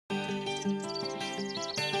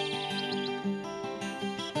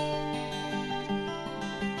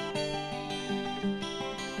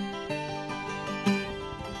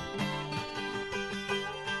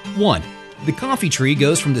1. The coffee tree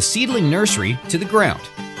goes from the seedling nursery to the ground.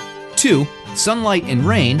 2. Sunlight and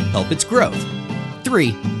rain help its growth.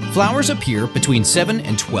 3. Flowers appear between 7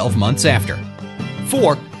 and 12 months after.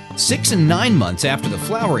 4. 6 and 9 months after the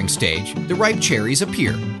flowering stage, the ripe cherries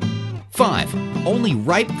appear. 5. Only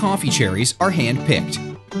ripe coffee cherries are hand-picked.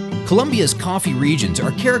 Colombia's coffee regions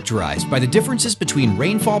are characterized by the differences between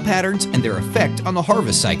rainfall patterns and their effect on the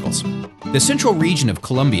harvest cycles. The central region of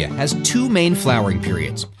Colombia has 2 main flowering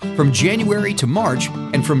periods, from January to March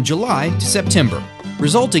and from July to September,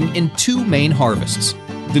 resulting in 2 main harvests.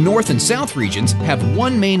 The north and south regions have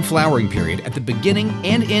 1 main flowering period at the beginning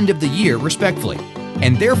and end of the year respectively,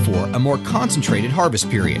 and therefore a more concentrated harvest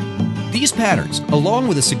period. These patterns, along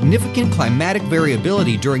with a significant climatic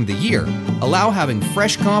variability during the year, allow having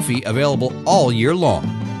fresh coffee available all year long.